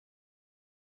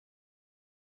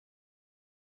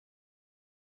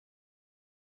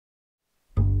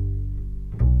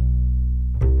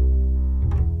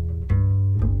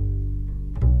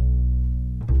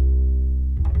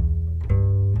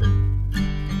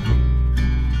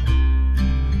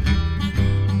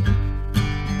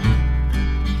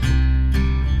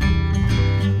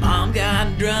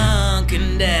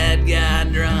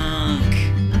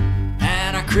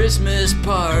Christmas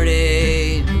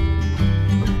party.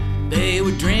 They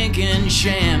were drinking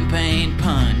champagne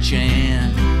punch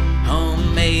and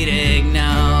homemade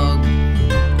eggnog.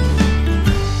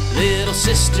 Little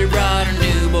sister brought her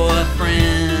new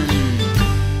boyfriend.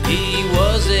 He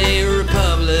was a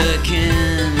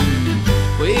Republican.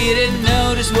 We didn't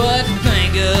notice what to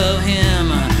think of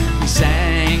him. He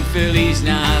sang Feliz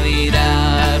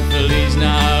Navidad, Feliz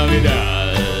Navidad.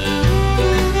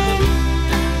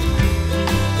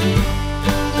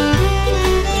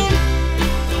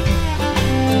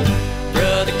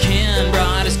 Brother Ken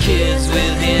brought his kids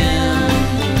with him,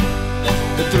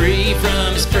 the 3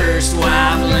 from his first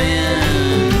wife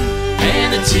Lynn,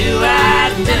 and the 2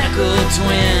 identical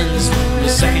twins, the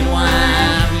second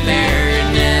wife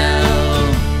married now.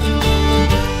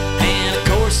 And of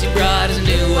course he brought his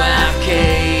new wife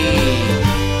Kay,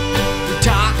 who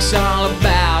talks all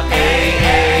about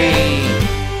AA,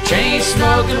 chain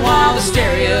smoking while the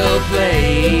stereo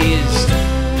plays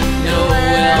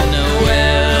Noel,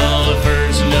 Noel, the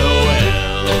first Noel.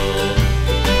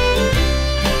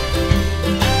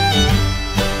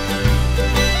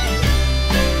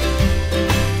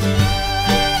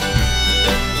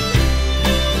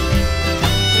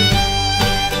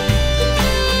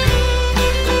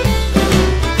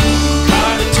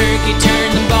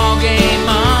 Turn the ball game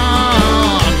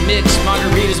on. Mixed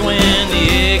margaritas when the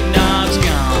eggnog's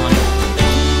gone.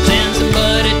 Send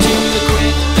somebody to the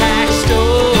quick pack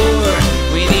store.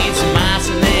 We need some ice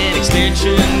and an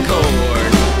extension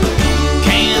cord.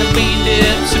 Can of bean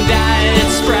dip, some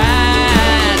diet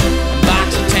Sprite, a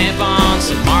box of tampons,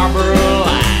 some Marlboro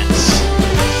Lights.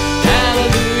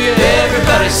 Hallelujah,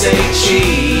 everybody say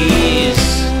cheese.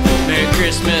 Merry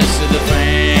Christmas to the family.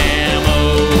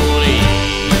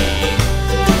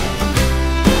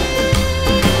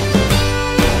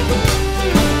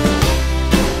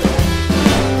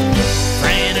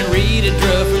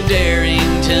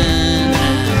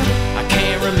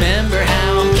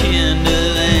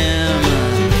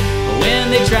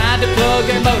 Tried to plug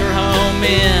their motorhome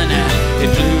in, it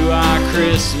blew our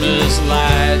Christmas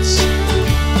lights.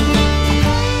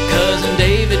 Cousin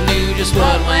David knew just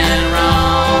what went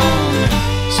wrong,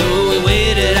 so we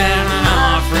waited out on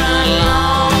our front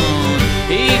lawn.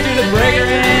 He threw the breaker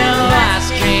and the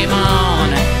lights came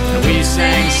on, and we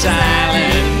sang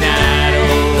Silent Night,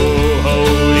 oh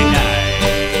holy night.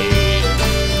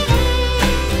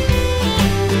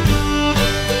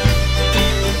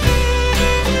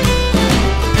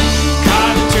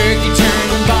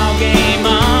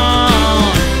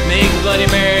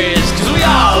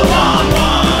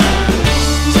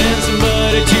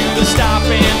 Stop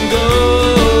and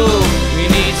go. We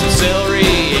need some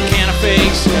celery, a can of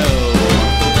fake snow,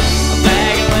 a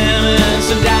bag of lemons,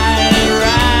 some diet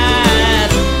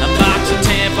rice, a box of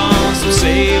tampons, some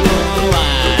Salem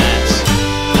lights.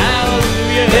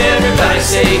 Hallelujah, everybody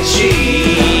say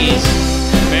cheese.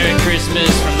 Merry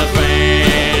Christmas from the family.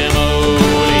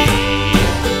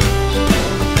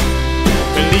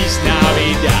 Feliz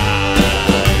Navidad.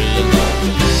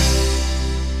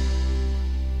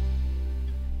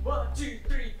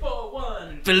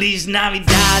 Feliz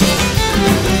Navidad,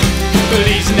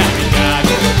 Feliz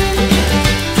Navidad.